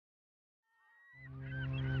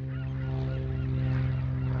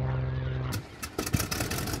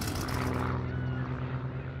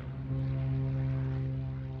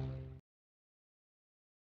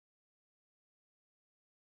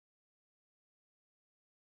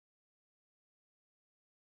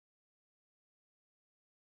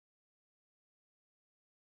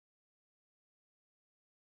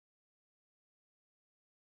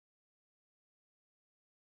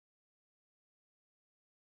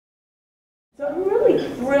So I'm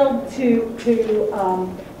really thrilled to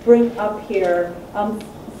bring up here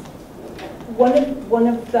one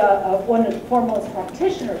of the foremost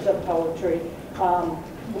practitioners of poetry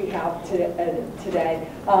we have today,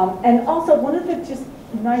 and also one of the just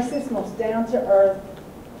nicest, most down-to-earth,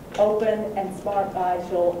 open and smart guys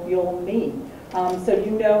you'll meet. So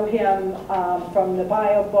you know him from the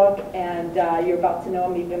bio book, and you're about to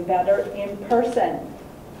know him even better in person.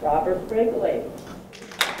 Robert Wrigley.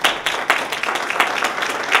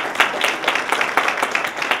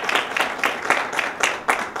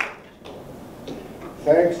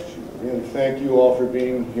 Thanks, Julie, and thank you all for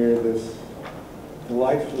being here this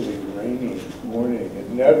delightfully rainy morning. It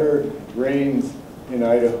never rains in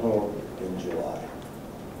Idaho in July.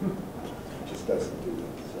 It just doesn't do it.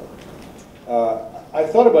 So, I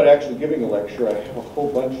thought about actually giving a lecture. I have a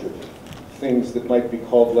whole bunch of things that might be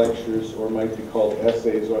called lectures or might be called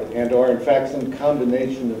essays and are in fact some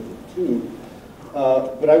combination of the two.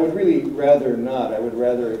 But I would really rather not. I would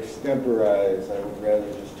rather extemporize. I would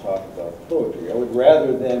rather just talk about poetry. I would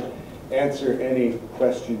rather than answer any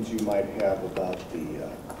questions you might have about the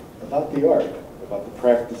art, about the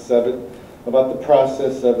practice of it, about the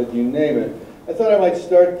process of it, you name it. I thought I might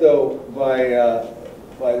start though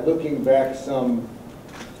by looking back some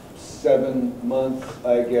 7 months,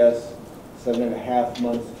 I guess, 7.5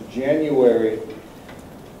 months to January.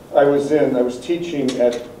 I was teaching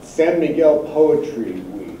at San Miguel Poetry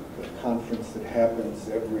Week, a conference that happens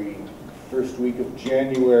every first week of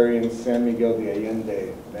January in San Miguel de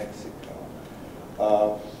Allende, Mexico.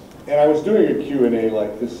 And I was doing a Q&A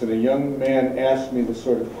like this, and a young man asked me the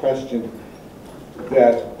sort of question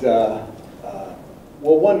that,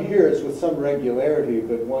 well, one hears with some regularity,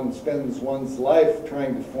 but one spends one's life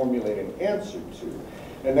trying to formulate an answer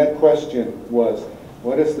to. And that question was,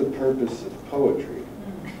 what is the purpose of poetry?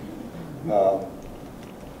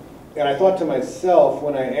 And I thought to myself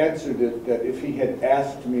when I answered it that if he had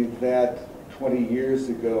asked me that 20 years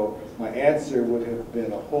ago, my answer would have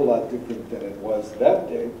been a whole lot different than it was that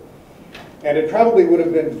day. And it probably would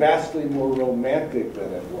have been vastly more romantic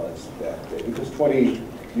than it was that day, because 20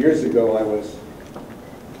 years ago I was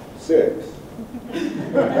 6.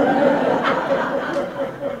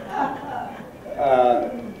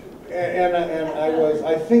 And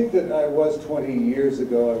I think that I was 20 years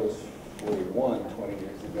ago, I was 41 20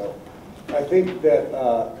 years ago. I think that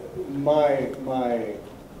my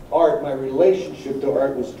art, my relationship to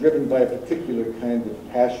art was driven by a particular kind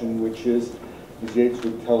of passion, which is, as Yeats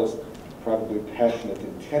would tell us, probably passionate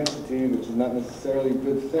intensity, which is not necessarily a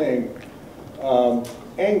good thing.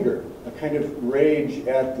 Anger, a kind of rage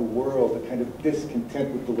at the world, a kind of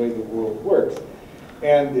discontent with the way the world works.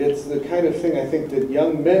 And it's the kind of thing I think that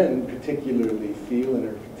young men particularly feel and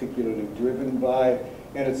are particularly driven by,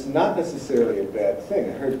 and it's not necessarily a bad thing.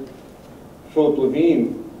 I heard Philip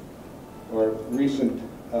Levine, our recent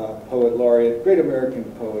poet laureate, great American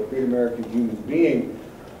poet, great American human being,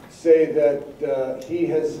 say that he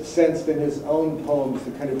has sensed in his own poems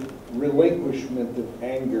the kind of relinquishment of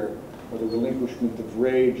anger or the relinquishment of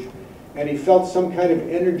rage, and he felt some kind of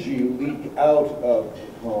energy leak out of the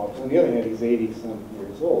poems. On the other hand, he's 80-some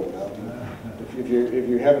years old now. If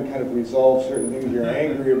you haven't kind of resolved certain things you're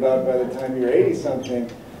angry about by the time you're 80-something,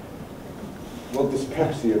 well,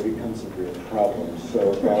 dyspepsia becomes a real problem.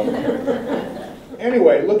 So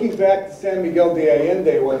anyway, looking back to San Miguel de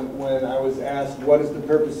Allende, when I was asked what is the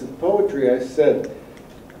purpose of poetry, I said,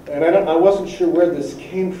 and I wasn't sure where this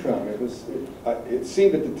came from. It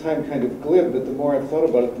seemed at the time kind of glib, but the more I've thought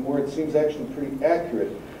about it, the more it seems actually pretty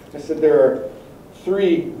accurate. I said there are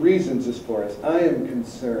 3 reasons as far as I am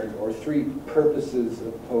concerned, or 3 purposes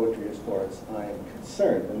of poetry as far as I am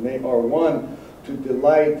concerned. And they are 1, to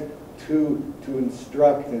delight, 2, to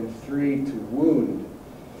instruct, and 3, to wound.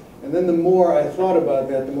 And then the more I thought about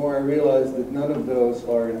that, the more I realized that none of those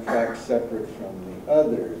are in fact separate from the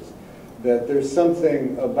others. That there's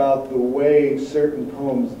something about the way certain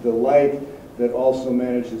poems delight that also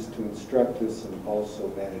manages to instruct us and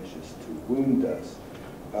also manages to wound us.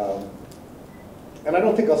 And I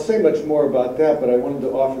don't think I'll say much more about that, but I wanted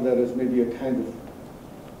to offer that as maybe a kind of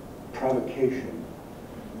provocation.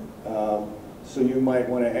 So you might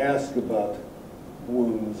want to ask about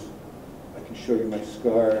wounds. I can show you my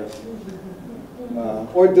scars.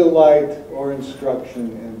 Or delight, or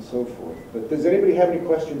instruction, and so forth. But does anybody have any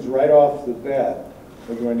questions right off the bat?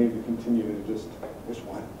 Or do I need to continue to just, there's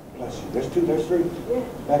 1, bless you, there's 2, there's 3, yeah.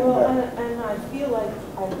 Back to back. And I feel like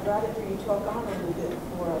I'd rather hear you talk on a little bit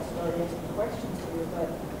before I start asking questions here, but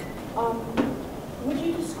would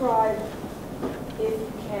you describe, if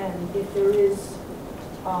you can, if there is,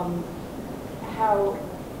 how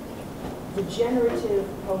the generative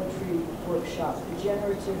poetry workshop, the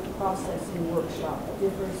generative processing workshop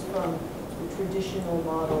differs from the traditional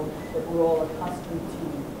model that we're all accustomed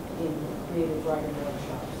to in creative writing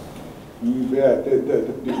workshops? You bet.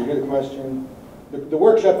 Did you hear the question? The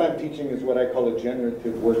workshop I'm teaching is what I call a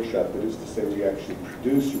generative workshop. That is to say, we actually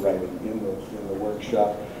produce writing in the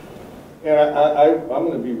workshop. And I'm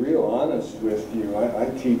going to be real honest with you. I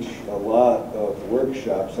teach a lot of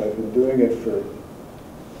workshops. I've been doing it for,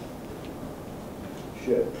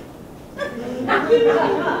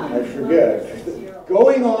 I forget.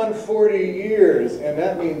 Going on 40 years, and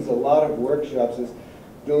that means a lot of workshops. As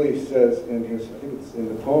Billy says in his, I think it's in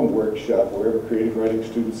the poem workshop, wherever creative writing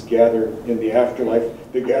students gather in the afterlife,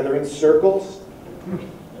 they gather in circles.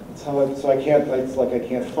 That's how it's like I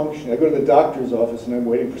can't function. I go to the doctor's office and I'm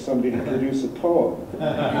waiting for somebody to produce a poem.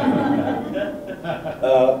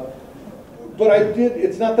 But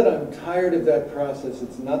it's not that I'm tired of that process.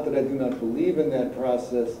 It's not that I do not believe in that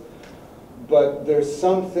process. But there's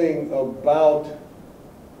something about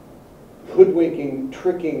hoodwinking,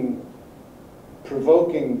 tricking,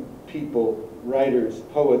 provoking people, writers,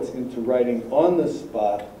 poets, into writing on the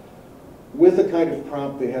spot with a kind of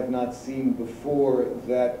prompt they have not seen before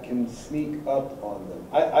that can sneak up on them.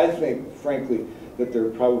 I think, frankly, that there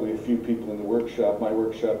are probably a few people in the workshop, my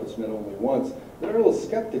workshop is met only once, that are a little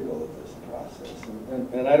skeptical of this process.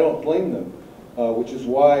 And I don't blame them, which is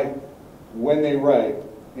why when they write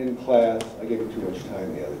in class, I gave you too much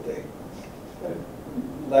time the other day.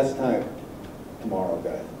 Less time tomorrow,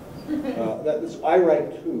 guys. I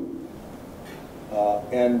write too.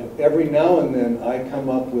 And every now and then I come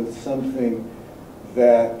up with something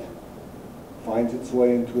that finds its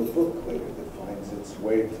way into a book later, that finds its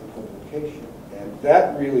way to publication. And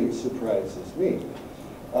that really surprises me.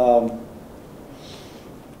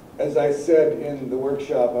 As I said in the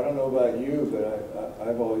workshop, I don't know about you, but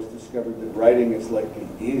I've always discovered that writing is like the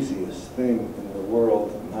easiest thing in the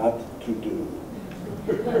world not to do.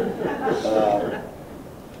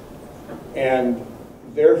 And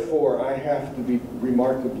therefore, I have to be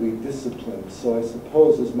remarkably disciplined. So I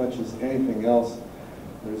suppose as much as anything else,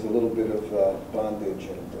 there's a little bit of bondage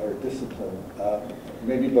or discipline,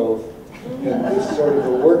 maybe both, in this sort of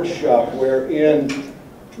a workshop wherein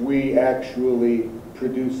we actually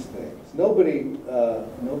produce things. Nobody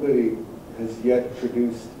has yet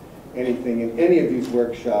produced anything in any of these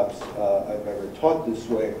workshops I've ever taught this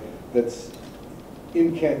way that's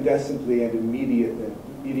incandescently and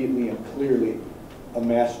immediately and clearly a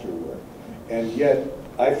masterwork. And yet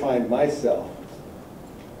I find myself,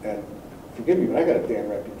 and forgive me, but I got a damn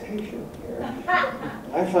reputation here,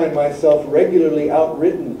 I find myself regularly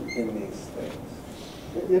outwritten in these things.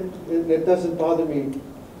 It doesn't bother me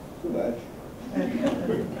too much. A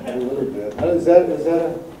little bit. Is that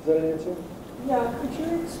an answer? Yeah, could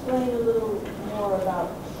you explain a little more about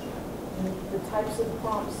the types of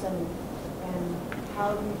prompts and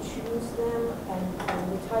how you choose them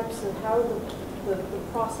and the types of how the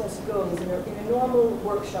process goes in a normal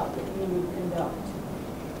workshop that you would conduct?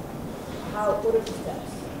 What are the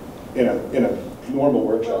steps? In a normal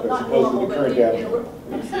workshop, as opposed to the current app.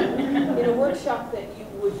 In a workshop that you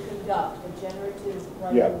would conduct, a generative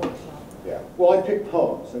writing workshop. Yeah. Well, I pick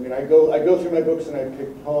poems. I mean, I go through my books and I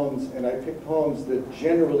pick poems, and I pick poems that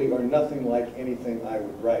generally are nothing like anything I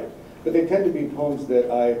would write. But they tend to be poems that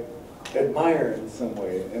I admire in some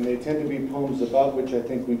way, and they tend to be poems about which I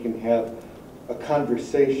think we can have a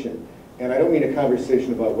conversation. And I don't mean a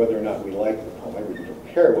conversation about whether or not we like the poem. I really don't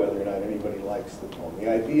care whether or not anybody likes the poem. The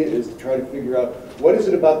idea is to try to figure out, what is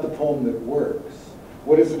it about the poem that works?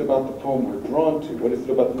 What is it about the poem we're drawn to? What is it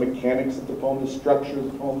about the mechanics of the poem, the structure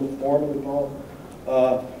of the poem, the form of the poem?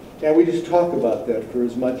 And we just talk about that for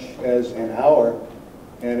as much as an hour,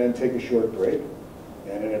 and then take a short break.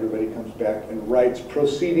 And then everybody comes back and writes,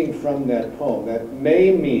 proceeding from that poem. That may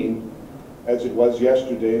mean, as it was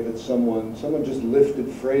yesterday, that someone just lifted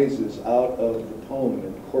phrases out of the poem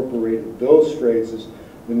and incorporated those phrases,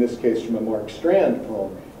 in this case from a Mark Strand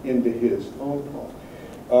poem, into his own poem.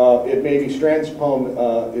 It may be Strand's poem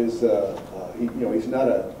he's not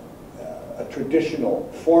a traditional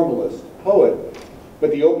formalist poet, but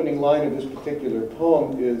the opening line of this particular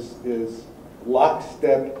poem is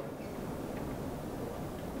lockstep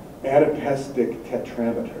anapestic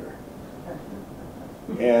tetrameter.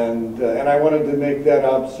 And I wanted to make that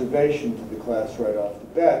observation to the class right off the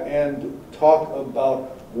bat and talk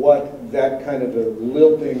about what that kind of a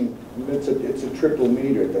lilting, it's a triple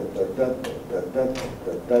meter, what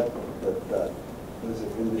is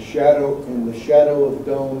it? In the shadow of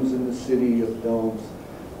domes, in the city of domes.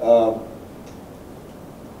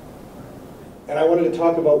 And I wanted to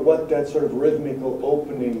talk about what that sort of rhythmical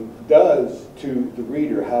opening does to the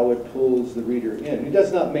reader, how it pulls the reader in. It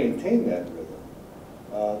does not maintain that rhythm.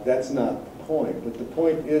 That's not the point. But the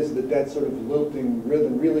point is that that sort of lilting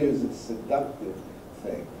rhythm really is a seductive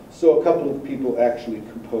thing. So a couple of people actually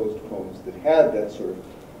composed poems that had that sort of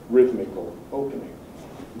rhythmical opening.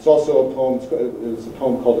 It's also a poem, there's a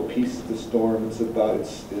poem called A Piece of the Storm. It's about,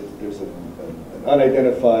 there's an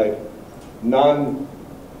unidentified,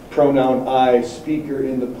 non-pronoun I speaker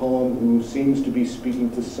in the poem who seems to be speaking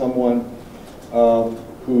to someone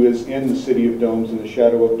who is in the city of domes, in the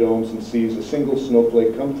shadow of domes, and sees a single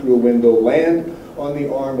snowflake come through a window, land on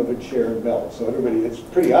the arm of a chair and melt. So everybody, it's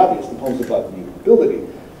pretty obvious the poem's about mutability.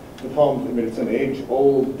 The poem, I mean, it's an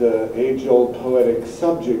age-old poetic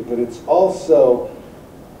subject, but it's also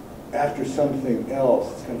after something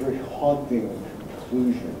else. It's got a very haunting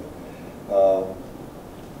conclusion,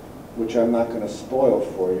 which I'm not going to spoil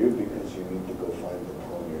for you because you need to go find the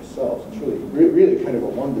poem yourselves. It's really kind of a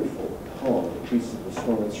wonderful poem, A Piece of the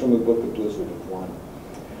Storm. It's from the book The Blizzard of One.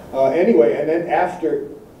 Anyway, and then after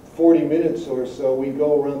 40 minutes or so, we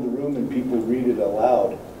go around the room and people read it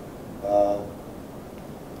aloud.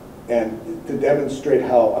 And to demonstrate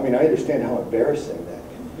how, I mean, I understand how embarrassing that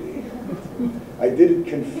can be. I did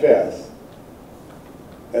confess,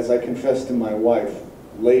 as I confessed to my wife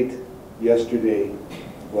late yesterday,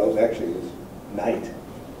 well, actually it was night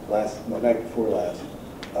before last,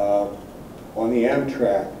 on the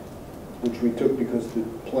Amtrak, which we took because the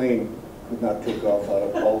plane could not take off out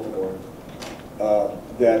of Baltimore,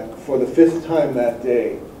 that for the 5th time that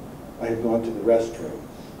day, I had gone to the restroom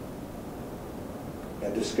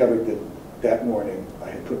and discovered that that morning I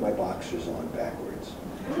had put my boxers on backwards.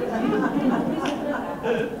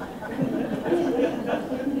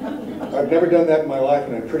 I've never done that in my life,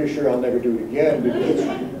 and I'm pretty sure I'll never do it again because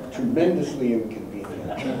it's tremendously inconvenient.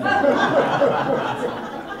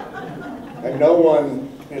 And no one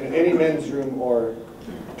in any men's room or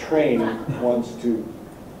train wants to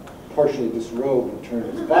partially disrobe and turn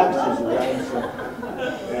his boxers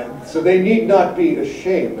around. So they need not be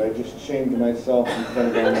ashamed. I just shamed myself in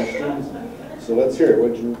front of all my students. So let's hear it.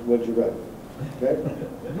 What'd you write? Okay?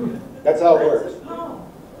 That's how it works.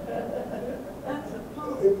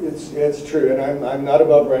 It's true, and I'm not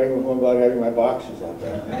above writing a poem about having my boxers on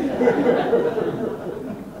back.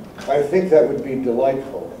 I think that would be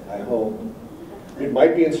delightful, I hope. It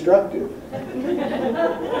might be instructive.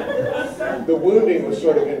 The wounding was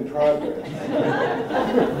sort of in progress.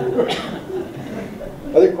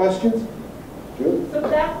 Other questions? Julie? So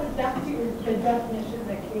back to the definition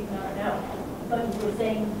that Kate and I know. But you were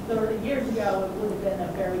saying 30 years ago it would have been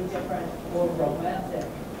a very different, more romantic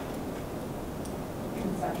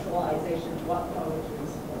conceptualization of what poetry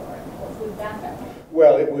is for. And what would that have been?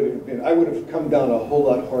 Well, it would have been, I would have come down a whole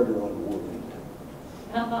lot harder on wound.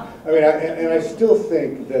 I mean, and I still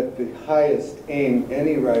think that the highest aim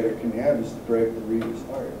any writer can have is to break the reader's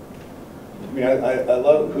heart. I mean, I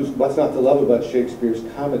love, what's not to love about Shakespeare's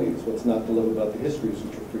comedies? What's not to love about the histories,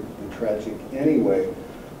 which are frequently tragic anyway?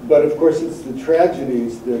 But of course, it's the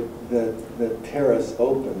tragedies that tear us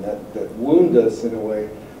open, that wound us in a way.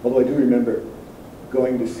 Although I do remember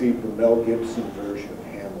going to see the Mel Gibson version of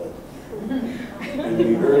Hamlet in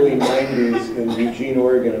the early 90s in Eugene,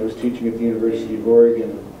 Oregon. I was teaching at the University of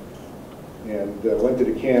Oregon, and went to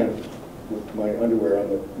the can with my underwear on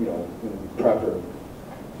the, in proper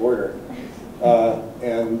order.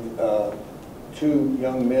 And 2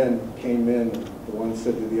 young men came in. The one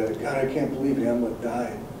said to the other, "God, I can't believe Hamlet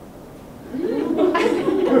died."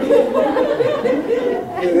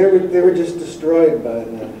 They were just destroyed by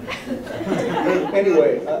that.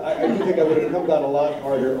 Anyway, I do think I would have come down a lot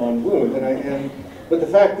harder on wound, but the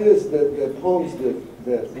fact is that the poems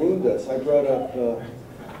that wound us, I brought up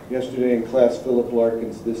yesterday in class Philip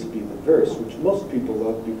Larkin's "This Be the Verse," which most people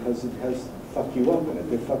love because it has "fuck you up" in it.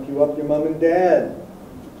 They fuck you up, your mom and dad.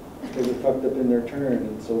 They were fucked up in their turn,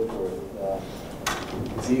 and so forth.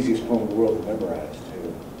 It's the easiest poem in the world to memorize,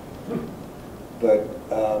 too. But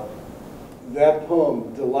that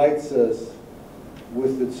poem delights us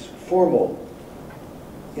with its formal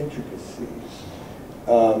intricacies.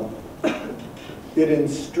 It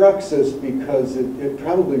instructs us because it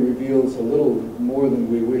probably reveals a little more than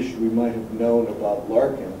we wish we might have known about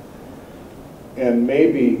Larkin, and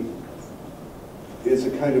maybe is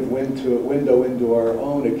a kind of window into our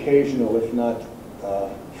own occasional, if not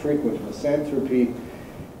frequent, misanthropy.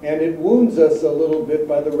 And it wounds us a little bit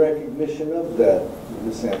by the recognition of that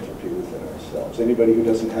misanthropy within ourselves. Anybody who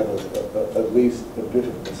doesn't have at least a bit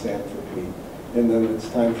of misanthropy in them, it's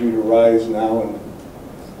time for you to rise now and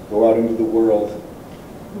go out into the world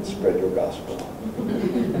and spread your gospel.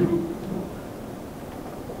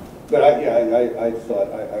 But I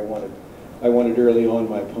thought I wanted early on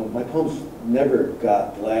my poem. My poems never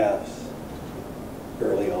got laughs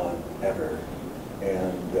early on, ever.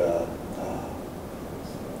 And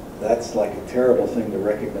that's like a terrible thing to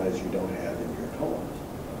recognize you don't have in your poems.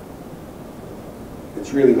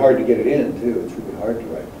 It's really hard to get it in, too. It's really hard to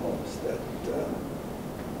write poems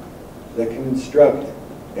that can instruct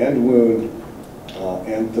and wound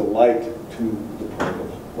and delight to the point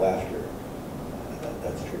of laughter.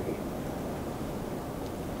 That's tricky.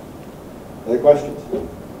 Other questions?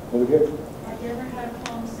 Over here. Have you ever had a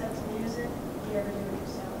poem set to music? Do you ever do it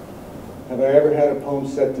yourself? Have I ever had a poem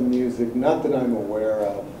set to music? Not that I'm aware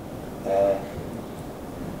of. How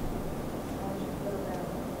would you feel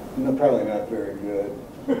about No, probably not very good.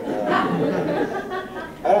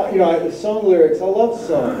 I don't, the song lyrics, I love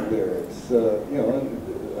song lyrics.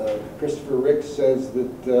 Christopher Ricks says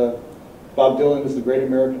that Bob Dylan is the great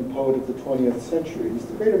American poet of the 20th century. He's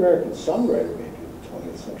the great American songwriter, maybe, of the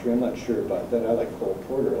 20th century. I'm not sure about that. I like Cole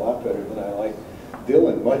Porter a lot better than I like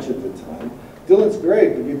Dylan much of the time. Dylan's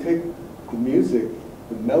great, but you take the music,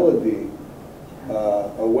 the melody,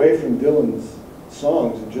 away from Dylan's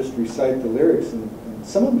songs and just recite the lyrics, and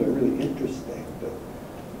some of them are really interesting. But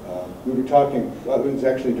we were talking, it was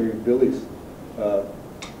actually during Billy's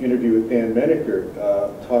interview with Dan Menaker,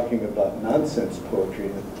 talking about nonsense poetry.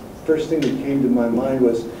 And the first thing that came to my mind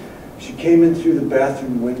was, she came in through the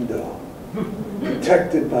bathroom window,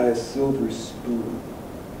 protected by a silver spoon.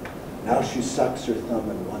 Now she sucks her thumb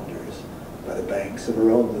and wonders by the banks of her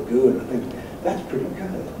own lagoon. I think, that's pretty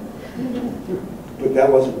good. But that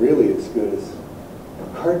wasn't really as good as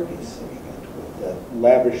McCartney singing it with that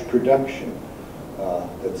lavish production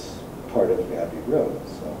that's part of Abbey Road.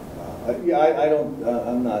 So,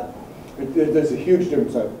 I'm not, there's a huge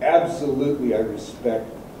difference. I respect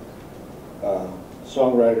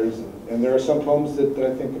songwriters, and there are some poems that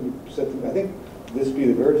I think can be set to, I think This Be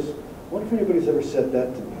the Verse. I wonder if anybody's ever said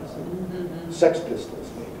that to music. Sex Pistols,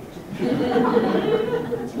 maybe.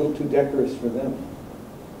 It's a little too decorous for them.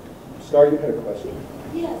 Star, you had a question.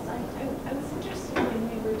 Yes, I was interested when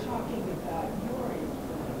we were talking about your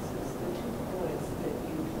influences, the two poets that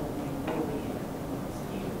you told me really influenced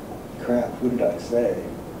you. Crap, who did I say?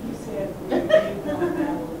 You said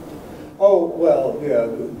Hugo. Oh, well, yeah,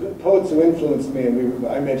 the poets who influenced me, and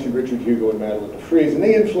I mentioned Richard Hugo and Madeline de Vries, and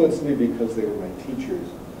they influenced me because they were my teachers.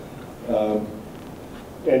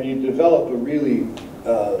 And you develop a really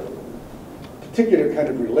particular kind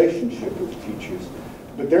of relationship with teachers.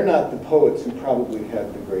 But they're not the poets who probably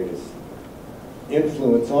had the greatest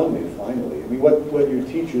influence on me, finally. I mean, what your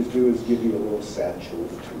teachers do is give you a little satchel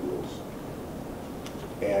of tools.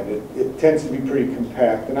 And it tends to be pretty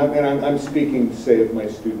compact. And I'm speaking, say, of my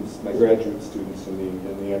students, my graduate students in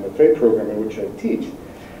the MFA program in which I teach.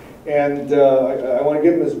 And I want to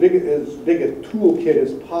give them as big a toolkit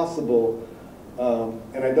as possible.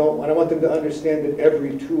 And I want them to understand that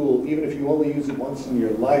every tool, even if you only use it once in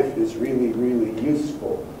your life, is really, really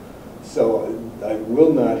useful. So I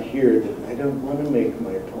will not hear that I don't want to make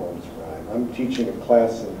my poems rhyme. I'm teaching a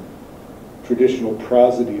class in traditional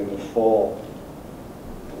prosody in the fall,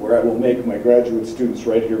 where I will make my graduate students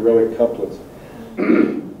write heroic couplets.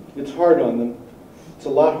 It's hard on them. It's a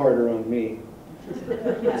lot harder on me,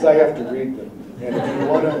 because I have to read them. And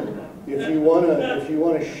if you want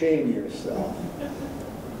to shame yourself,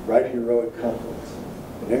 write heroic couplets,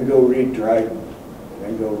 and then go read Dryden, and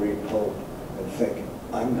then go read Pope, and think,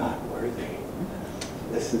 I'm not worthy.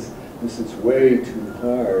 This is way too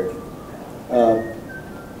hard.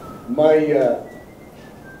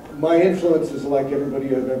 My influence is like everybody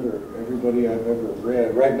I've ever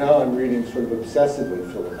read. Right now, I'm reading sort of obsessively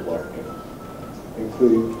Philip Larkin,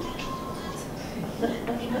 including.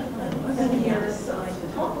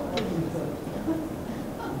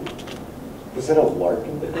 Was that a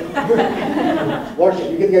Larkin?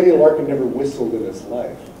 Larkin, you get the idea Larkin never whistled in his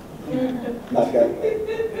life. Not that way.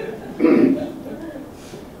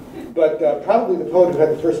 But probably the poet who had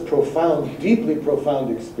the first profound, deeply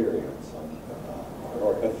profound experience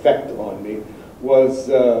or effect on me was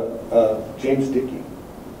James Dickey,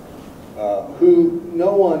 who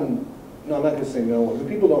I'm not going to say no one, who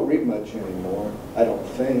people don't read much anymore, I don't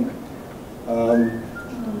think.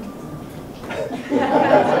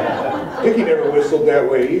 Dickey never whistled that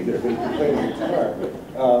way either, but he could play the guitar.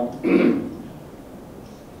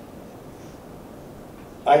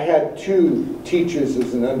 I had two teachers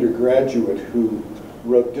as an undergraduate who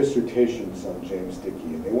wrote dissertations on James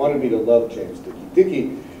Dickey, and they wanted me to love James Dickey.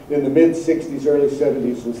 Dickey, in the mid-60s, early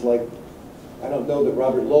 70s, was like, I don't know that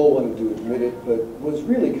Robert Lowell wanted to admit it, but was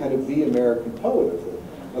really kind of the American poet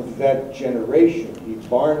of that generation. He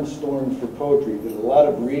barnstormed for poetry, did a lot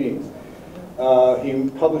of readings. He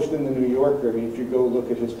published in the New Yorker. I mean, if you go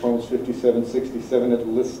look at his poems, 57, 67, it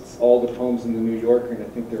lists all the poems in the New Yorker, and I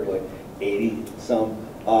think there are like 80 some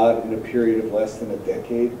odd in a period of less than a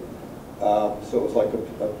decade. So it was like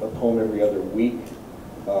a poem every other week.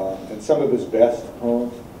 And some of his best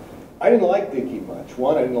poems. I didn't like Dickey much.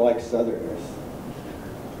 One, I didn't like Southerners,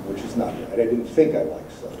 which is not right. I didn't think I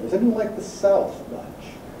liked Southerners. I didn't like the South much.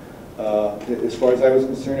 As far as I was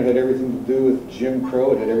concerned, it had everything to do with Jim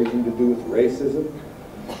Crow. It had everything to do with racism.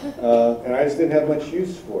 And I just didn't have much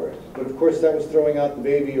use for it. But of course, that was throwing out the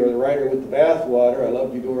baby or the writer with the bathwater. I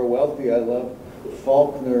loved Eudora Welty. I loved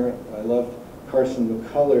Faulkner. I loved Carson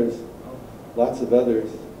McCullers. Lots of others.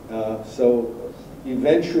 So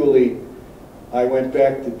eventually, I went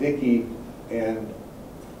back to Dickey and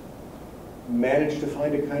managed to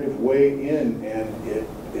find a kind of way in, and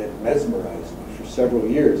it mesmerized me for several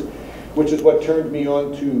years, which is what turned me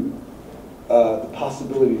on to the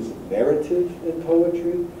possibilities of narrative in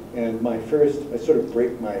poetry. And I sort of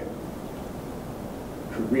break my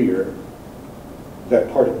career,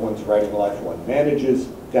 that part of one's writing life one manages,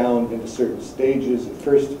 down into certain stages. At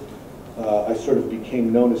first, I sort of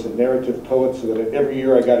became known as a narrative poet, so that every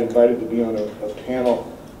year I got invited to be on a panel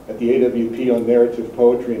at the AWP on narrative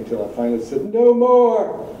poetry until I finally said, no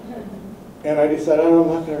more! And I decided, I'm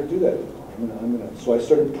not going to do that anymore. So I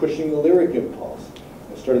started pushing the lyric impulse.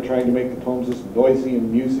 I started trying to make the poems as noisy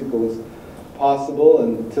and musical as possible,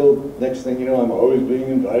 and until next thing you know, I'm always being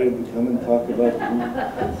invited to come and talk about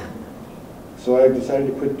them. So I decided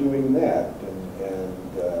to quit doing that.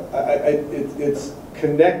 It's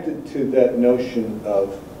connected to that notion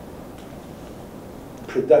of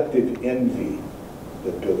productive envy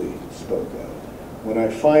that Billy spoke of. When I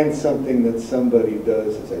find something that somebody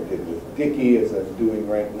does, as I did with Dickey, as I'm doing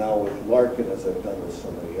right now with Larkin, as I've done with so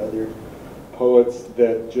many other poets,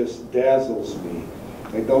 that just dazzles me.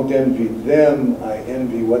 I don't envy them, I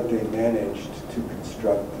envy what they managed to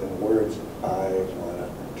construct in words. I want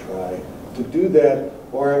to try to do that,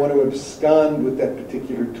 or I want to abscond with that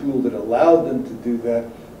particular tool that allowed them to do that,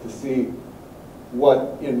 to see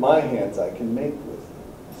what in my hands I can make with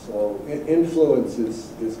it. So influence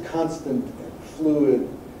is constant and fluid,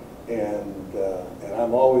 and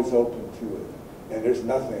I'm always open to it. And there's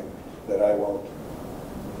nothing that I won't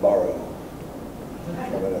borrow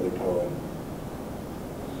from another poet.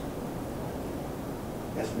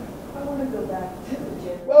 Yes, ma'am. I want to go back to the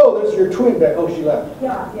gender. Oh, there's your twin back. Oh, she left.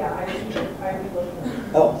 Yeah, I relooked at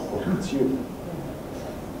her. Oh, it's you.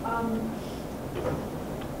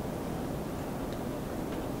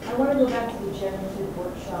 I want to go back to the generative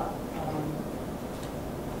workshop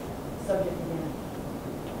subject again.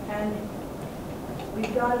 And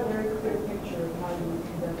we've got a very clear picture of how you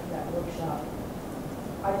conduct that workshop.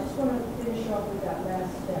 I just want to finish off with that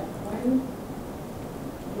last step. When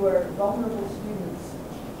your vulnerable students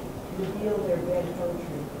reveal their bad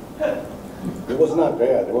poetry. It was not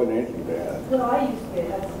bad. There wasn't anything bad. Well, I use bad.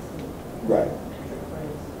 That's just a Right. trick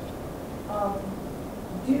phrase.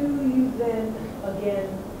 Do you then, again,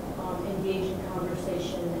 engage in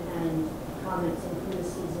conversation and comments and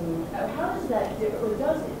criticism? How does that differ, or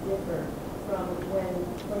does it differ from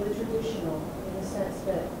the traditional, in the sense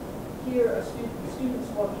that here students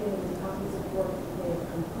walk in with copies of work that they have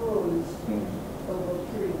composed over a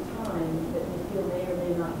period of time that they feel may or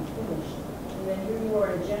may not be finished. And then here you are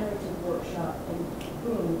at a generative workshop and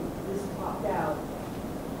boom, this popped out.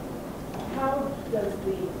 How does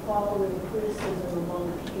the following criticism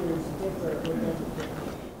among peers differ, or does it differ?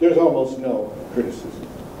 There's almost no criticism.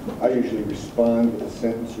 I usually respond with a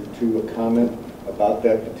sentence or two, a comment about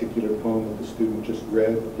that particular poem that the student just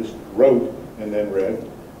wrote and then read.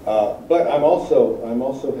 But I'm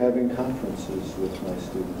also having conferences with my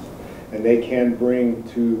students, and they can bring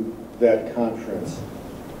to that conference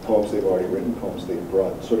poems they've already written, poems they've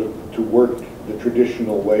brought, sort of to work the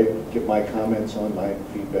traditional way, get my comments on, my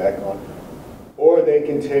feedback on, or they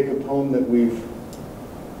can take a poem that we've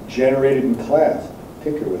generated in class,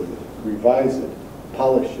 tinker with it, revise it,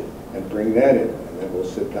 polish it, and bring that in, and then we'll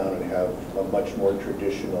sit down and have a much more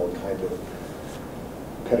traditional kind of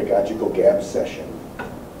pedagogical gab session.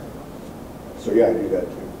 So yeah, I do that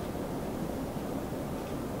too.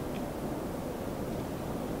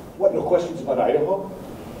 What, no questions about Idaho?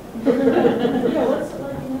 Yeah, what's it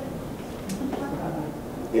like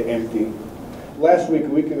in it? Empty. Last week, a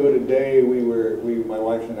week ago today, my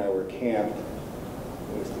wife and I were camped.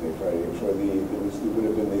 It was today, Friday. It would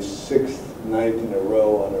have been the 6th night in a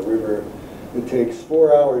row on a river. It takes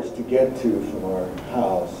 4 hours to get to from our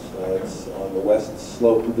house. It's on the west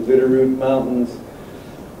slope of the Bitterroot Mountains.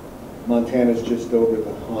 Montana's just over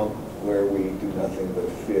the hump where we do nothing but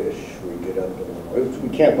fish. We get up in the morning.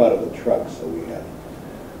 We camp out of the truck, so we have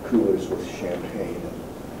coolers with champagne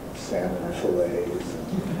and salmon fillets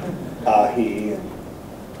and ahi and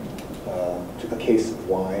a case of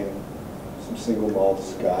wine, some single malt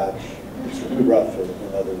scotch. It's really rough,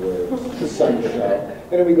 in other words. The sun shot.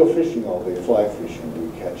 And then we go fishing all day, fly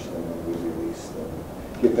fishing. We catch them and we release them.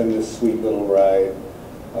 Give them this sweet little ride.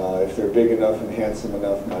 If they're big enough and handsome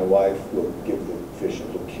enough, my wife will give the fish a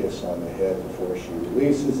little kiss on the head before she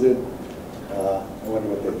releases it. I wonder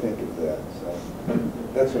what they think of that. So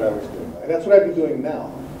that's what I was doing. And that's what I'd be doing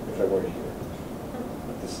now if I weren't here.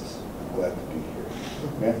 But I'm glad to be here.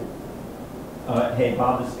 Matthew? Hey,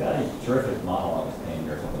 Bob, this guy, terrific model I was painting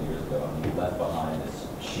here a couple of years ago. I mean, he left behind this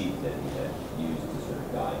sheet that he had used to sort of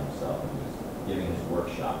guide himself, and he was giving his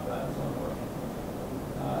workshop about his own work.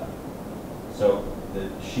 So the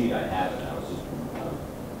sheet I have, and I was just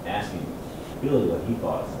asking Billy what he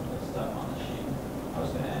thought of some of this stuff on the sheet. I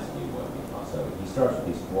was going to ask you what he thought. So he starts with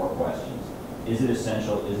these 4 questions. Is it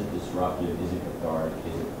essential? Is it disruptive? Is it cathartic?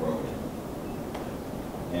 Is it broken?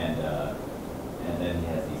 And then he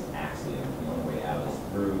has these axioms. The only way out is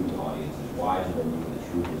through. The audience is wiser than you. The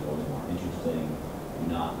truth is always more interesting. Do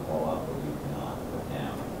not fall up or you cannot go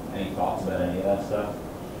down. Any thoughts about any of that stuff?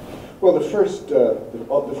 Well, the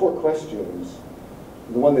 4 questions,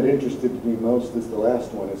 the one that interested me most is the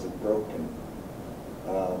last one, is it broken?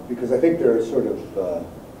 Because I think there are sort of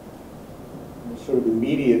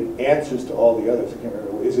immediate answers to all the others. I can't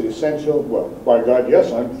remember. Is it essential? Well, by God,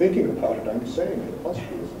 yes, I'm thinking about it. I'm saying it must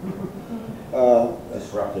be.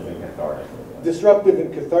 Disruptive and cathartic. Disruptive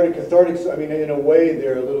and cathartic. Cathartic, I mean, in a way,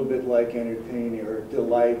 they're a little bit like entertaining or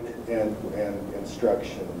delight and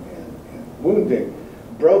instruction and wounding.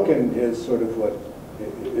 Broken is sort of what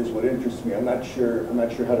interests me. I'm not sure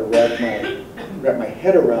how to wrap my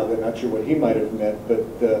head around it. Not sure what he might have meant, but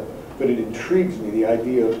it intrigues me. The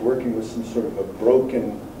idea of working with some sort of a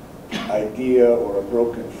broken idea or a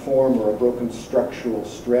broken form or a broken structural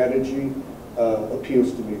strategy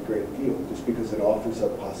appeals to me a great deal, just because it offers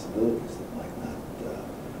up possibilities that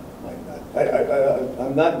might not.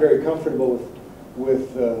 I'm not very comfortable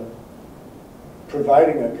with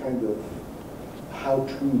providing a kind of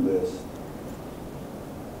how-to list.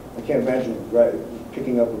 I can't imagine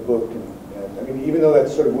picking up a book and I mean, even though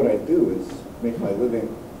that's sort of what I do, is make my living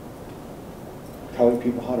telling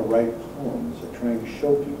people how to write poems or trying to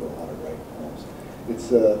show people how to write poems.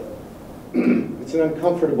 It's an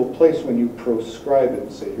uncomfortable place when you proscribe it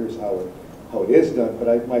and say, here's how it is done, but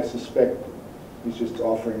I suspect he's just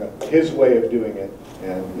offering up his way of doing it,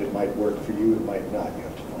 and it might work for you, it might not. You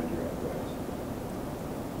have to find your own ways.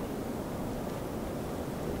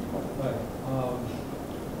 Hi.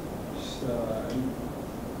 Just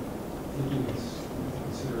taking into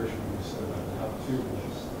consideration what you said about the how-to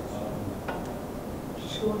list.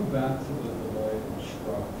 Just going back to the delight,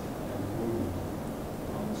 instruct, and move.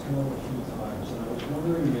 It's come up a few times, and I was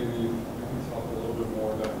wondering maybe if you could talk a little bit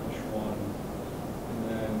more about each one, and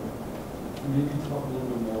then maybe talk a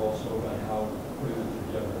little bit more also about how putting it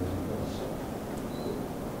together, because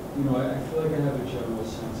I feel like I have a general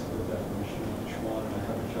sense of the definition of each one, and I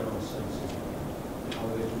have a general sense of how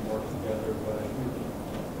they can work together, but I think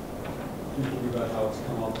thinking about how it's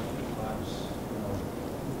come up a few times,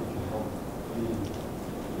 it can help me,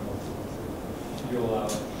 to feel out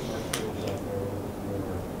my feelings out there a little bit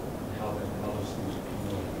more, and how those things can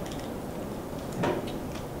work.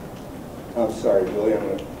 I'm sorry, Billy, I'm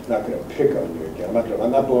not going to pick on you again.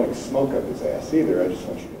 I'm not blowing smoke up his ass either. I just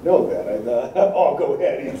want you to know that. Oh, go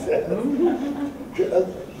ahead, he says. A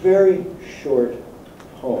very short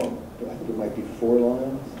poem. I think it might be 4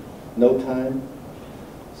 lines. No Time.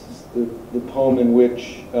 This is the poem in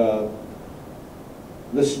which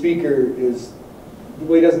the speaker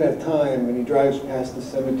he doesn't have time, and he drives past the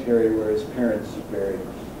cemetery where his parents are buried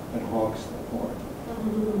and honks the horn.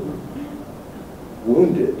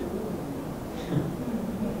 Wounded.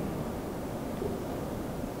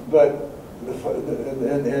 But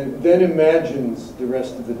and then imagines the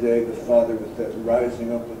rest of the day the father with that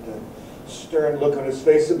rising up with that stern look on his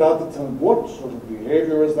face about to tell him, what sort of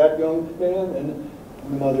behavior is that, young man? And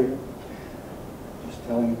the mother just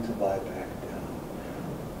telling him to lie back down.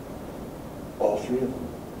 All 3 of them.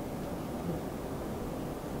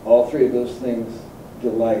 All 3 of those things,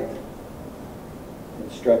 delight,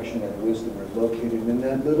 instruction, and wisdom, are located in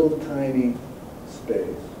that little tiny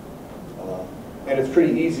space. And it's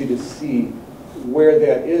pretty easy to see where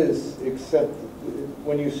that is, except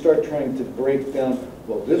when you start trying to break down,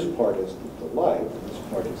 well, this part is the delight, this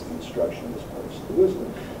part is the instruction, this part is the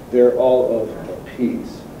wisdom. They're all of a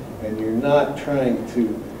piece. And you're not trying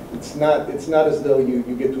to It's not as though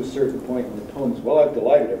you get to a certain point in the poems, well, I've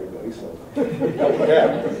delighted everybody, so that was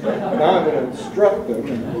that. Now I'm going to instruct them,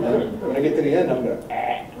 and when I get to the end, I'm going to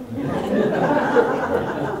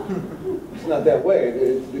It's not that way.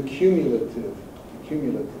 It's the cumulative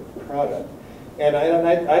product. And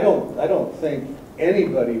I don't think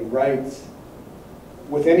anybody writes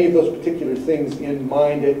with any of those particular things in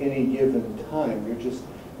mind at any given time.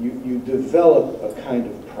 You develop a kind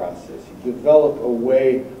of process. You develop a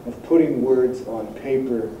way of putting words on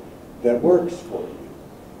paper that works for you,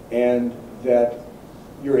 and that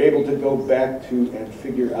you're able to go back to and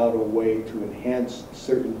figure out a way to enhance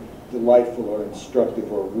certain delightful or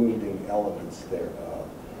instructive or wounding elements thereof.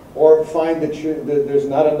 Or find that there's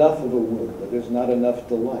not enough of a wound, that there's not enough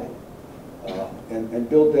delight, and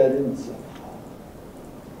build that in somehow.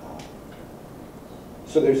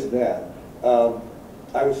 So there's that.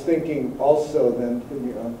 I was thinking also then,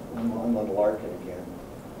 I'm on Larkin again.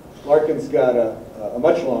 Larkin's got a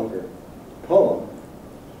much longer poem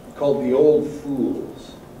called The Old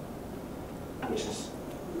Fools, which is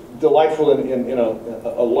delightful in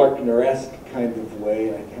a Larkiner-esque kind of way.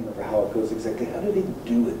 I can't remember how it goes exactly. How did he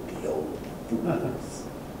do it, The Old Fools?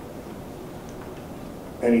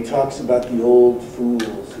 And he talks about the old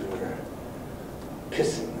fools who are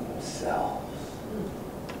pissing themselves.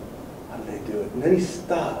 How do they do it? And then he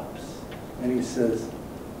stops and he says,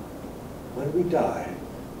 when we die,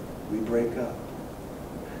 we break up.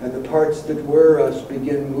 And the parts that were us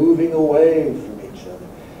begin moving away from each other.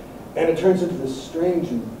 And it turns into this strange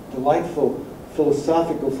and delightful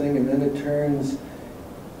philosophical thing, and then it turns,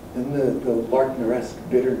 then the Larkner-esque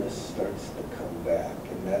bitterness starts to come back,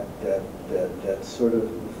 and that sort of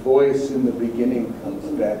voice in the beginning comes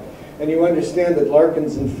back. And you understand that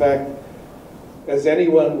Larkin's, in fact, as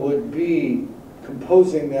anyone would be,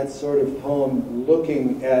 composing that sort of poem,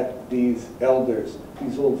 looking at these elders,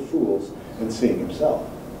 these old fools, and seeing himself,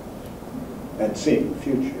 and seeing the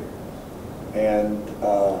future, and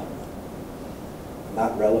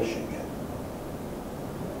not relishing it.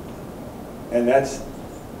 And that's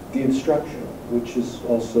the instruction, which is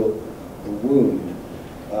also the wound.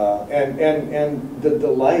 And the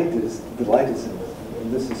delight is in it.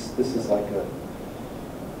 And this is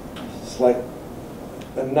like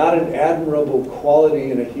not an admirable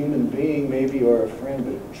quality in a human being, maybe, or a friend,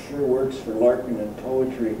 but it sure works for Larkin in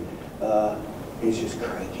poetry. He's just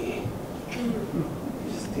cranky.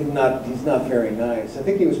 He's not very nice. I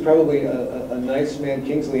think he was probably a nice man.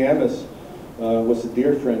 Kingsley Amis was a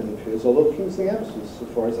dear friend of his, although Kingsley Amis was, so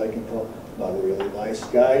far as I can tell, not a really nice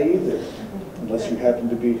guy either, unless you happen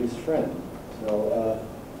to be his friend. So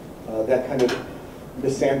that kind of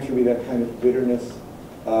misanthropy, that kind of bitterness,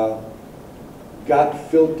 got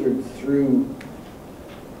filtered through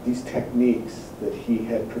these techniques that he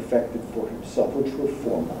had perfected for himself, which were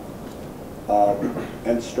formal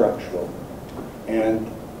and structural, and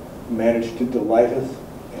managed to delight us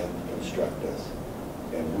and instruct us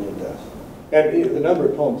and wound us. And the number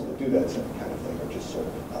of poems that do that kind of thing are just sort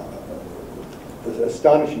of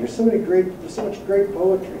astonishing. There's so much great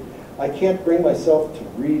poetry. I can't bring myself to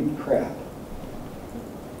read crap,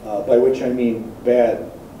 by which I mean bad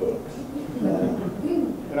books.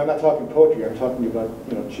 And I'm not talking poetry. I'm talking about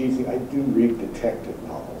cheesy. I do read detective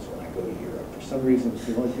novels when I go to Europe. For some reason, it's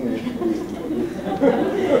the only thing I can read. I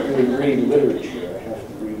don't really read literature. I have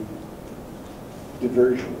to read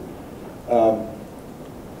diversion.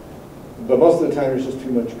 But most of the time, there's just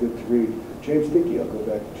too much good to read. James Dickey, I'll go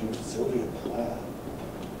back to James. Sylvia Plath.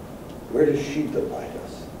 Where does she delight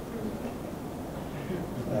us?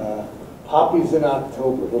 Poppies in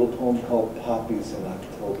October, a little poem called Poppies in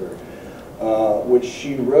October, which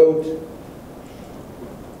she wrote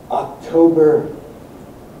October,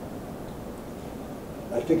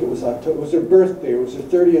 I think it was October, it was her birthday, it was her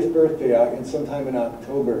 30th birthday and sometime in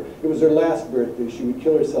October. It was her last birthday. She would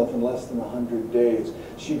kill herself in less than 100 days.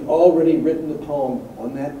 She'd already written the poem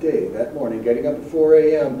on that day, that morning, getting up at 4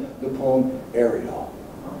 a.m., the poem Ariel,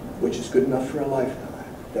 which is good enough for a lifetime.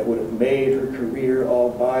 That would have made her career all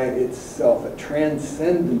by itself, a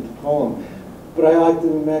transcendent poem. But I like to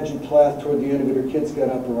imagine Plath toward the end of it, her kids got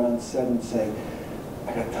up around 7 saying,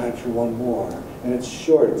 I got time for one more. And it's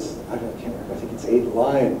short, I can't remember, I think it's 8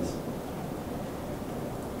 lines.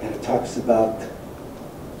 And it talks about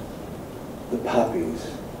the poppies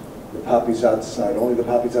outside. Only the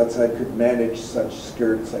poppies outside could manage such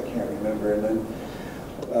skirts, I can't remember. And then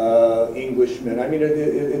Englishmen. I mean,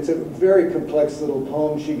 it's a very complex little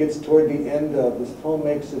poem. She gets toward the end of this poem,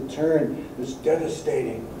 makes a turn. It's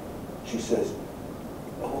devastating. She says,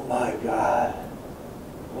 oh my God,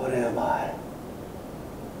 what am I?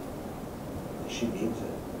 She means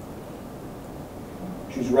it.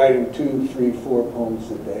 She's writing 2, 3, 4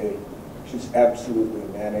 poems a day. She's absolutely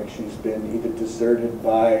manic. She's been either deserted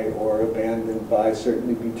by or abandoned by,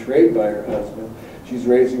 certainly betrayed by her husband. She's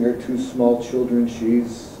raising her 2 small children.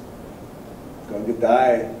 She's going to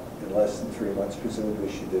die in less than 3 months. Presumably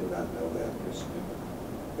she did not know that. There's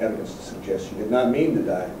evidence to suggest she did not mean to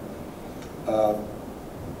die.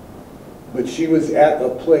 But she was at a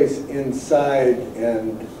place inside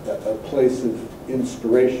and a place of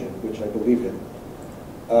inspiration, which I believe in,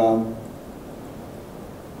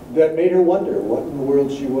 that made her wonder what in the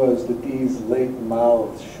world she was, that these late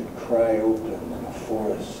mouths should cry open in a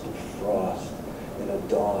forest of frost in a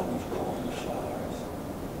dawn of cornflowers.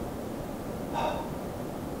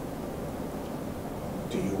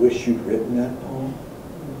 Do you wish you'd written that poem?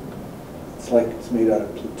 It's like it's made out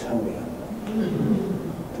of plutonium.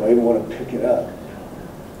 Do I even want to pick it up?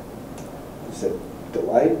 Is it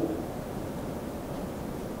delight?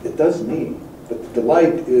 It does me, but the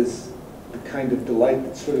delight is the kind of delight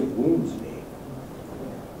that sort of wounds me.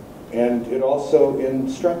 And it also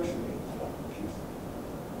instructs me.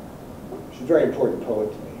 She's a very important poet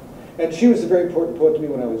to me. And she was a very important poet to me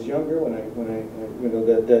when I was younger, when I you know,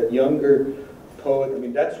 that younger poet. I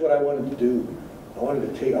mean, that's what I wanted to do. I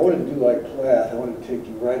wanted to do like Plath. I wanted to take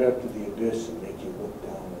you right up to the abyss and make you look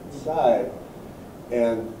down inside.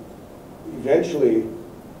 And eventually,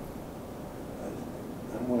 I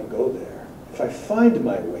don't want to go there. If I find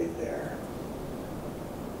my way there,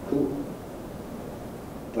 cool.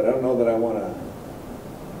 But I don't know that I want to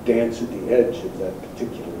dance at the edge of that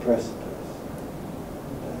particular precipice.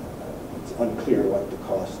 It's unclear what the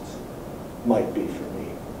costs might be for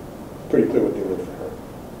me. Pretty clear what they were for her.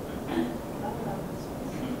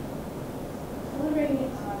 Wondering,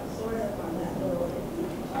 sort of on that little, if you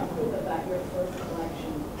talk a little bit about your first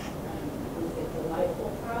collection, was it a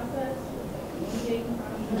delightful process? Was it a moving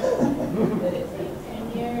process? Did it take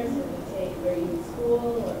 10 years? Did it take, were you in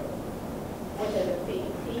school? Or was it a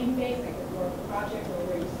theme-based, like a more project, or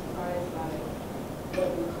were you surprised by what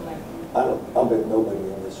you were collecting? I'll bet nobody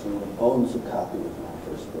in this room owns a copy of my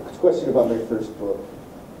first book. It's a question about my first book.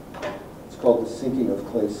 It's called The Sinking of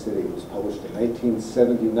Clay City. It was published in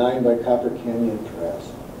 1979 by Copper Canyon Press.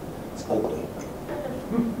 It's ugly.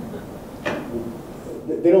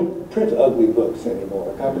 They don't print ugly books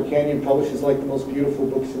anymore. Copper Canyon publishes like the most beautiful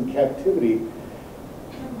books in captivity.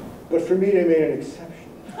 But for me, they made an exception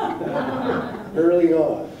early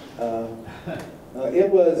on. It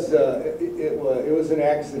was an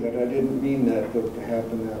accident. I didn't mean that book to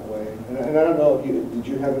happen that way. And I don't know if did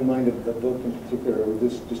you have in mind a book in particular, or was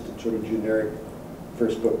this just a sort of generic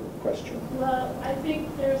first book question? Well, I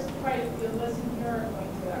think there's quite a few of us in here are going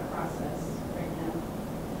through that process right now.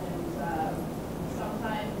 And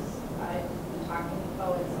sometimes I've been talking to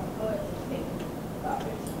poets. Some poets have taken about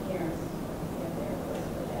 15 years to get their first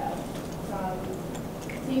book out. Some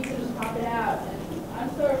seem to just pop it out. And I'm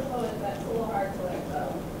sort of a poet that's a little hard to let go.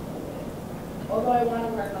 Although I want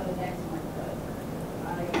to work on the next one, but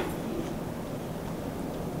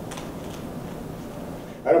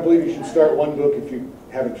I don't believe you should start one book if you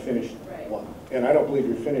haven't finished Right. one. And I don't believe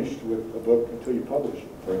you're finished with a book until you publish it,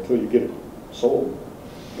 or until you get it sold.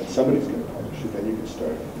 And somebody's going to publish it, then you can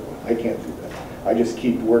start another one. I can't do that. I just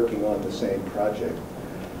keep working on the same project.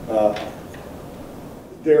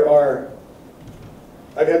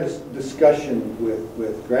 I've had this discussion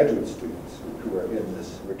with graduate students who are in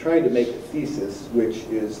this. We're trying to make a thesis, which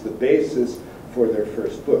is the basis for their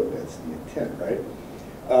first book. That's the intent, right?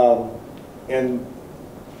 And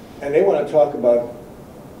they want to talk about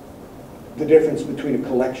the difference between a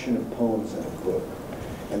collection of poems and a book.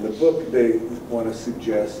 And the book they want to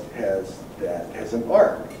suggest has an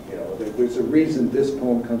arc. You know, there's a reason this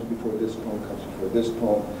poem comes before this poem comes before this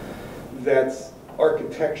poem. That's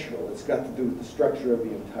architectural. It's got to do with the structure of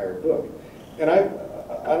the entire book. And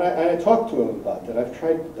I talked to them about that.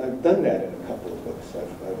 I've done that in a couple of books.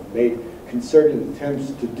 I've made concerted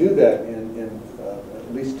attempts to do that in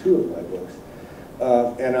at least 2 of my books.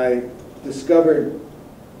 And I discovered,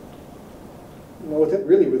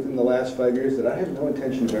 really within the last 5 years, that I have no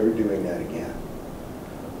intention of ever doing that again.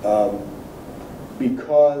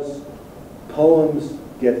 Because poems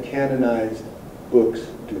get canonized, books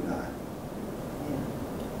do not.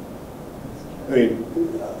 I mean,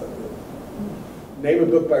 name a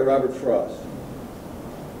book by Robert Frost.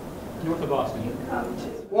 North of Boston.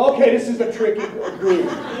 Well, okay, this is a tricky group.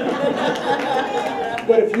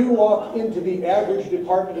 But if you walk into the average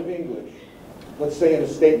department of English, let's say in a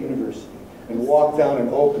state university, and walk down and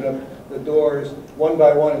open up the doors one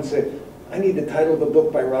by one and say, I need the title of a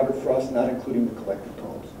book by Robert Frost, not including the collected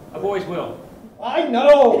poems. A boy's will. I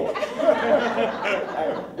know!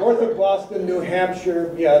 North of Boston, New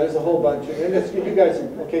Hampshire, yeah, there's a whole bunch of, and it's, you guys,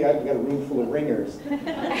 okay, I've got a room full of ringers.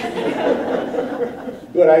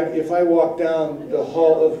 But if I walk down the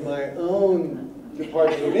hall of my own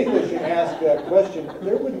Department of English and ask that question,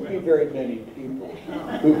 there wouldn't be very many people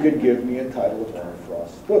who could give me a title of one of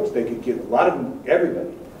Frost's books. They could give a lot of them,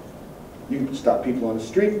 everybody. You could stop people on the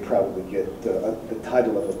street and probably get the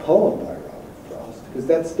title of a poem by Robert Frost, because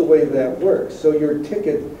that's the way that works. So your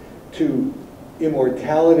ticket to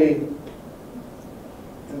immortality,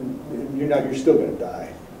 you're still going to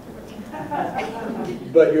die.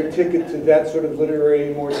 But your ticket to that sort of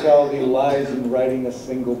literary immortality lies in writing a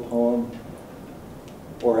single poem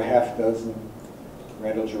or a half dozen.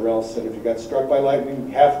 Randall Jarrell said if you got struck by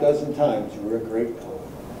lightning half dozen times, you were a great poet.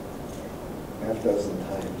 Half dozen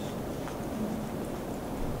times.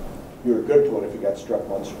 You were a good poet if you got struck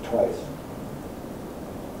once or twice.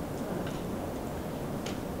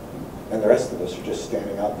 And the rest of us are just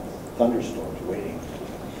standing out in thunderstorms waiting.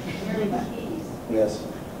 Yes.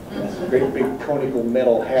 Yes. Great big conical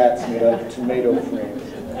metal hats made out of tomato frames.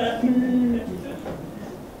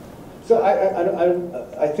 So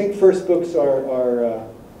I think first books are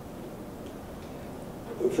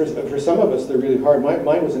for some of us, they're really hard.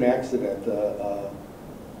 Mine was an accident.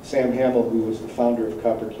 Sam Hamill, who was the founder of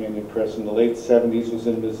Copper Canyon Press in the late 70s, was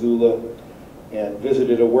in Missoula and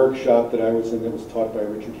visited a workshop that I was in that was taught by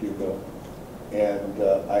Richard Hugo. And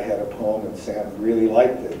I had a poem, and Sam really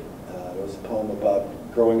liked it. It was a poem about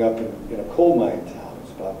growing up in a coal mine town. It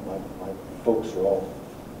was about my folks are all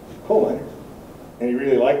coal miners. And he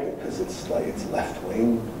really liked it because it's left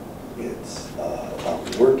wing, it's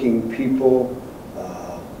about working people,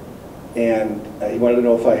 and he wanted to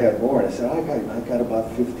know if I had more. And I said, oh, I got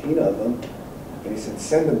about 15 of them. And he said,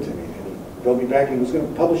 send them to me. And he wrote me back. He was going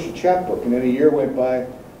to publish a chapbook. And then a year went by,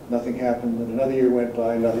 nothing happened. And another year went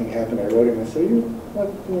by, nothing happened. I wrote him. I said, you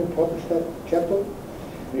want to publish that chapbook?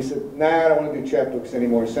 And he said, nah, I don't want to do chapbooks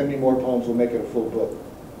anymore. Send me more poems. We'll make it a full book.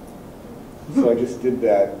 So I just did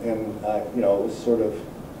that, and it was sort of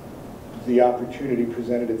the opportunity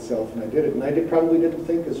presented itself, and I did it. And I probably didn't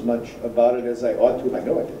think as much about it as I ought to. I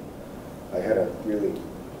know I did. I had a really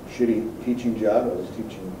shitty teaching job. I was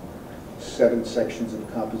teaching 7 sections of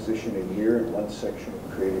composition a year and 1 section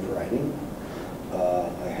of creative writing.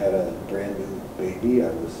 I had a brand new baby. I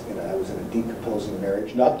was in a decomposing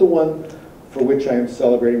marriage, not the one for which I am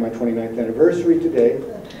celebrating my 29th anniversary today.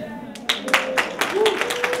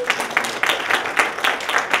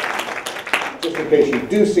 Just in case you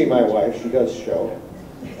do see my wife, she does show.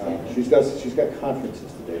 She's got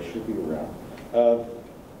conferences today. She'll be around.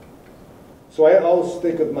 So I always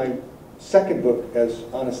think of my second book as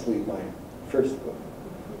honestly my first book,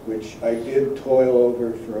 which I did toil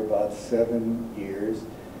over for about 7 years.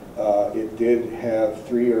 It did have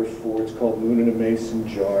 3 or 4. It's called Moon in a Mason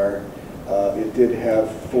Jar. It did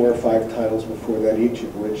have 4 or 5 titles before that, each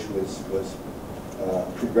of which was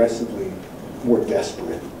progressively more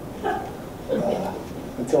desperate.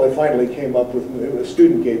 Until I finally came up with, a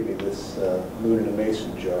student gave me this Moon in a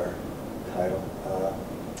Mason Jar title.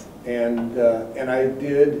 And I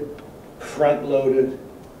did front-loaded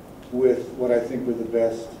with what I think were the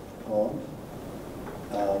best poems.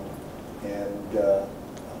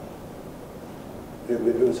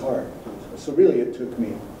 It was hard. So really it took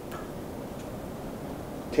me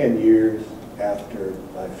 10 years after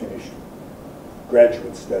I finished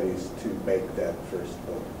graduate studies to make that first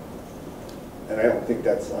book. And I don't think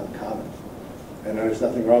that's uncommon. And there's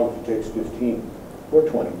nothing wrong if it takes 15 or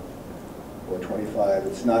 20 or 25.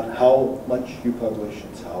 It's not how much you publish,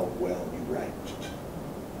 it's how well you write.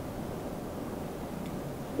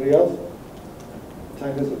 Anybody else? What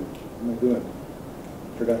time is it? What am I doing?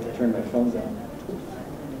 Forgot to turn my phone down.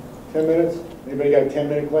 10 minutes? Anybody got a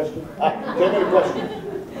 10-minute question? 10-minute question.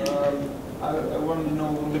 I wanted to know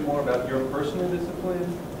a little bit more about your personal discipline,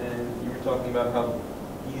 and you were talking about how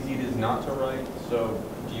easy it is not to write. So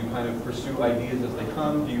do you kind of pursue ideas as they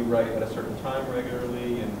come? Do you write at a certain time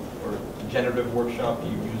regularly, or generative workshop? Do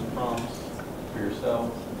you use prompts for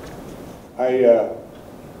yourself? I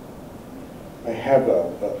have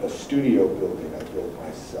a studio building I built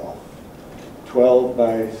myself, 12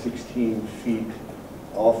 by 16 feet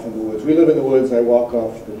off in the woods. We live in the woods. I walk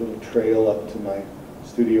off the little trail up to my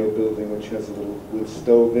studio building, which has a little wood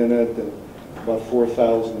stove in it, and about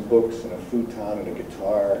 4,000 books, and a futon, and a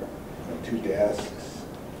guitar, and 2 desks.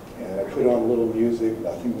 And I put on a little music,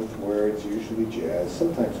 nothing with words, usually jazz,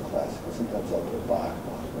 sometimes classical, sometimes I'll put Bach,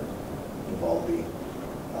 Wagner, Vivaldi,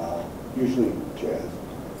 usually jazz.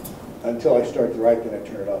 Until I start to write, then I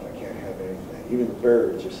turn it off. I can't have anything. Even the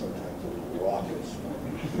birds are sometimes a little raucous.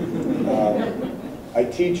 I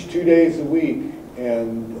teach 2 days a week,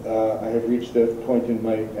 and I have reached a point in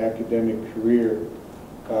my academic career,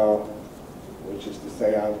 which is to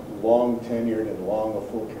say I'm long tenured and long a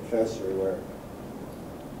full professor, where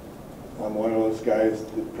I'm one of those guys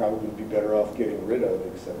that probably would be better off getting rid of,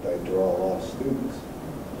 except I draw a lot of students.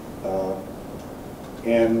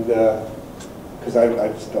 And because I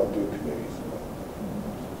just don't do committees.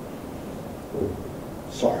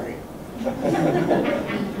 Sorry.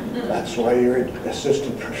 That's why you're an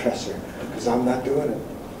assistant professor, because I'm not doing it.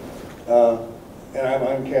 And I'm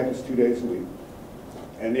on campus 2 days a week.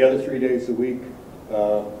 And the other 3 days a week,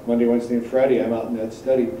 Monday, Wednesday, and Friday, I'm out in that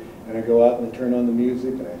study, and I go out and I turn on the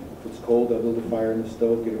music, and if it's cold, I build a fire in the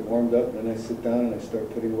stove, get it warmed up, and then I sit down and I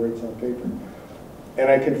start putting words on paper. And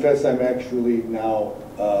I confess I'm actually now,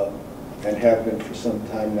 and have been for some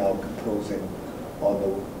time now, composing on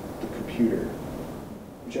the computer,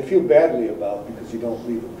 which I feel badly about because you don't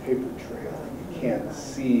leave a paper trail. You can't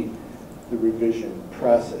see the revision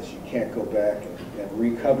process. You can't go back and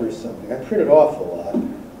recover something. I print it off a lot,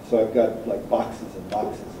 so I've got like boxes and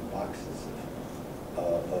boxes and boxes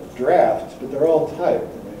of drafts, but they're all typed.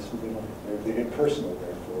 I mean, so they're impersonal,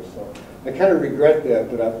 therefore. So I kind of regret that,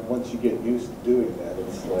 but once you get used to doing that,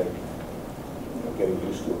 it's like getting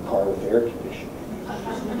used to a car with air conditioning.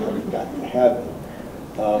 You've got to have it.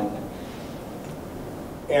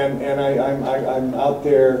 And I'm out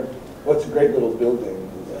there. What's a great little building?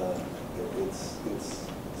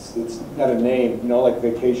 It's got a name, you know, like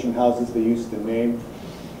vacation houses they used to name.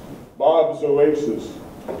 Bob's Oasis.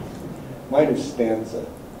 Mine is Stanza,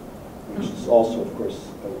 which is also, of course,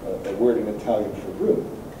 a word in Italian for room.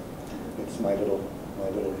 It's my little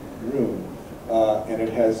room, and it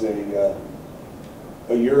has a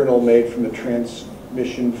urinal made from the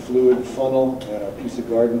transmission fluid funnel and a piece of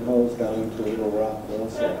garden hose down into a little rock well.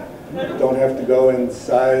 So I don't have to go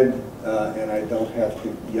inside, and I don't have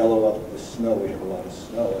to yellow up the snow. We have a lot of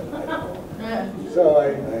snow in Idaho. So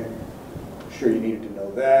I'm sure you needed to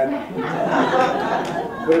know that.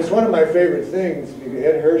 But it's one of my favorite things.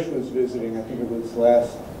 Ed Hirsch was visiting, I think it was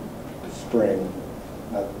last spring,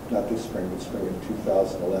 not this spring, but spring of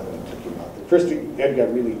 2011, and took him out there. First, Ed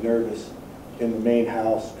got really nervous in the main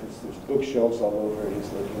house because there's bookshelves all over it.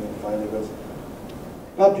 He's looking and finally goes,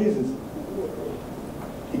 Bob Jesus.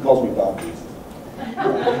 He calls me Bob Jesus.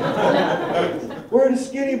 Where are the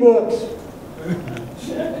skinny books?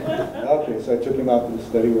 Okay, so I took him out to the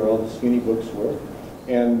study where all the skinny books were,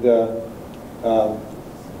 and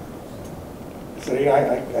said,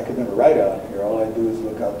 I could never write out here. All I do is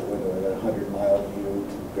look out the window. I got a 100-mile view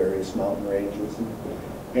to various mountain ranges,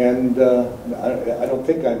 and I don't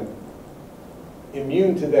think I'm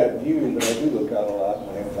immune to that view, but I do look out a lot, and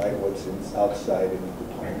I invite what's outside into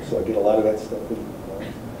the poem, so I get a lot of that stuff into the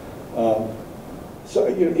poem. So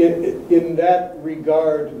in that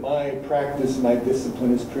regard, my practice, my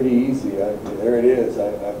discipline is pretty easy. There it is.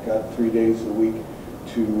 I've got 3 days a week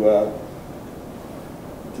to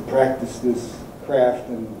practice this craft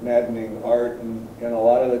and maddening art, and a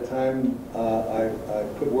lot of the time I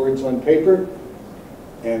put words on paper,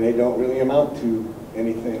 and they don't really amount to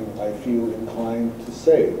anything I feel inclined to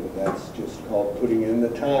say. That's just called putting in the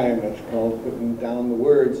time. That's called putting down the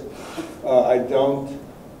words. I don't.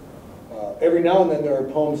 Every now and then there are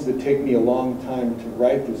poems that take me a long time to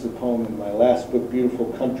write. There's a poem in my last book, Beautiful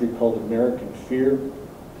Country, called American Fear,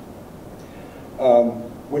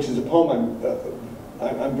 which is a poem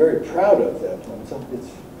I'm very proud of. That poem. It's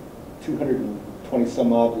 220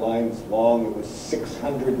 some odd lines long. It was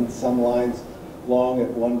 600 and some lines long at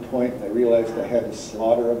one point, and I realized I had to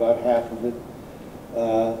slaughter about half of it,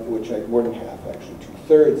 more than half actually,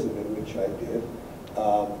 2/3 of it, which I did.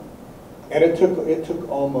 And it took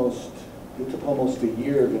almost a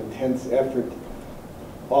year of intense effort.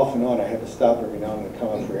 Off and on, I had to stop every now and then, come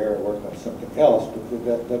up for air and work on something else,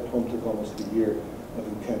 but that poem took almost a year of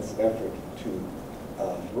intense effort to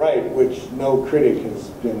write, which no critic has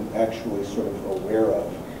been actually sort of aware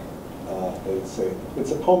of. They'd say,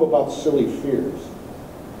 it's a poem about silly fears,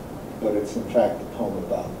 but it's in fact a poem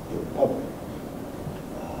about the Republic.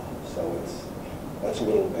 So that's a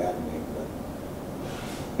little maddening, but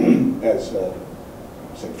as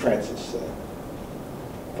St. Francis said,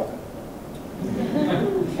 fuck.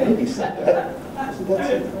 I think he said that. Isn't that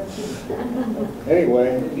St. Francis? Anyway,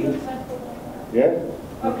 yeah?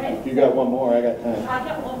 Okay. You got one more, I got time. I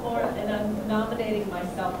got one more, and I'm nominating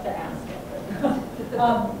myself to ask it.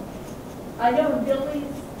 I know in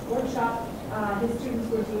Billy's workshop, his students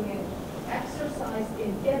were doing an exercise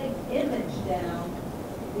in getting image down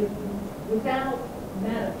without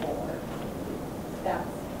metaphor. That's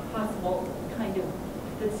possible, kind of,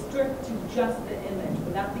 that's strict to just the image,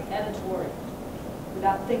 without the editorial.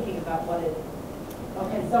 without thinking about what it is.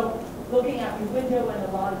 Okay, so looking out your window, and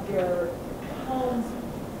a lot of your homes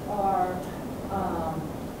are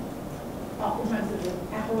oftentimes there's an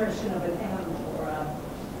apparition of an animal, or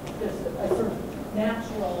there's a sort of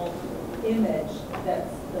natural image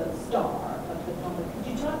that's the star of the poem. Could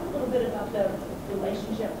you talk a little bit about the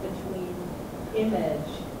relationship between image,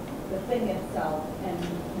 the thing itself, and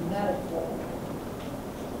metaphor?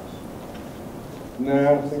 No,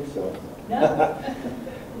 I don't think so. No?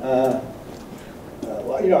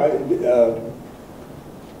 Well, you know,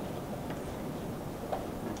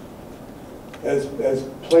 as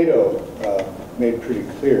Plato made pretty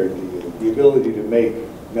clear, the ability to make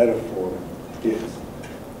metaphor is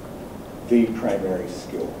the primary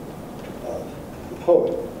skill of the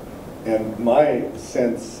poet. And my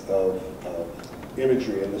sense of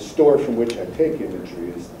imagery, and the store from which I take imagery,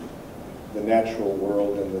 is the natural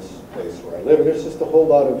world in this place where I live. And there's just a whole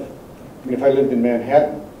lot of, I mean, if I lived in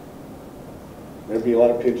Manhattan, there'd be a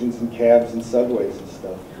lot of pigeons and cabs and subways and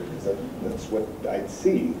stuff, because that's what I'd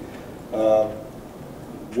see.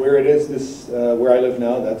 Where it is this, where I live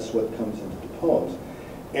now, that's what comes into the poems.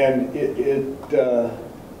 And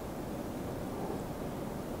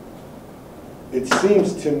it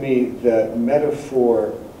seems to me that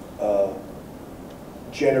metaphor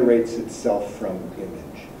generates itself from image.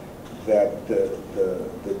 That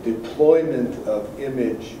the deployment of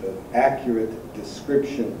image, of accurate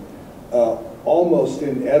description, almost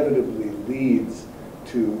inevitably leads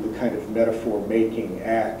to the kind of metaphor-making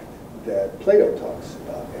act that Plato talks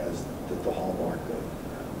about as the hallmark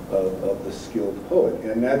of the skilled poet.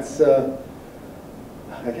 And that's, I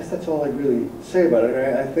guess that's all I really say about it.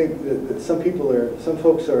 I think that some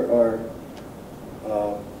folks are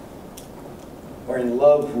in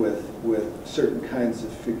love with certain kinds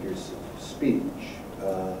of figures of speech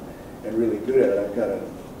and really good at it. I've got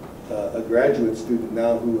a graduate student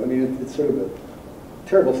now who, I mean, it's sort of a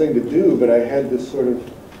terrible thing to do, but I had to sort of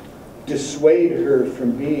dissuade her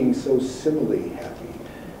from being so simile happy.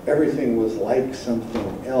 Everything was like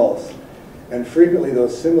something else. And frequently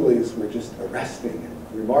those similes were just arresting and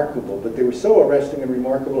remarkable, but they were so arresting and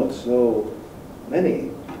remarkable and so many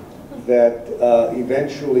that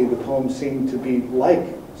eventually the poem seemed to be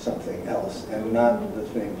like something else and not the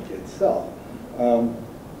thing itself.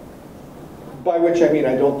 By which I mean,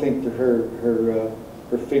 I don't think that her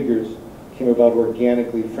figures came about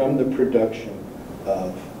organically from the production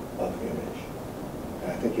of image.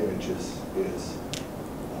 And I think image is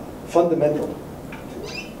fundamental to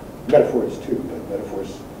it. Metaphors too, but metaphors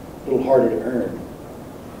a little harder to earn.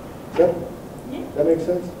 Does that make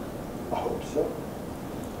sense? I hope so.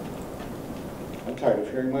 I'm tired of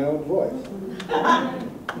hearing my own voice.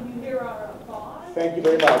 Can you hear our applause? Thank you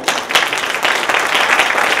very much.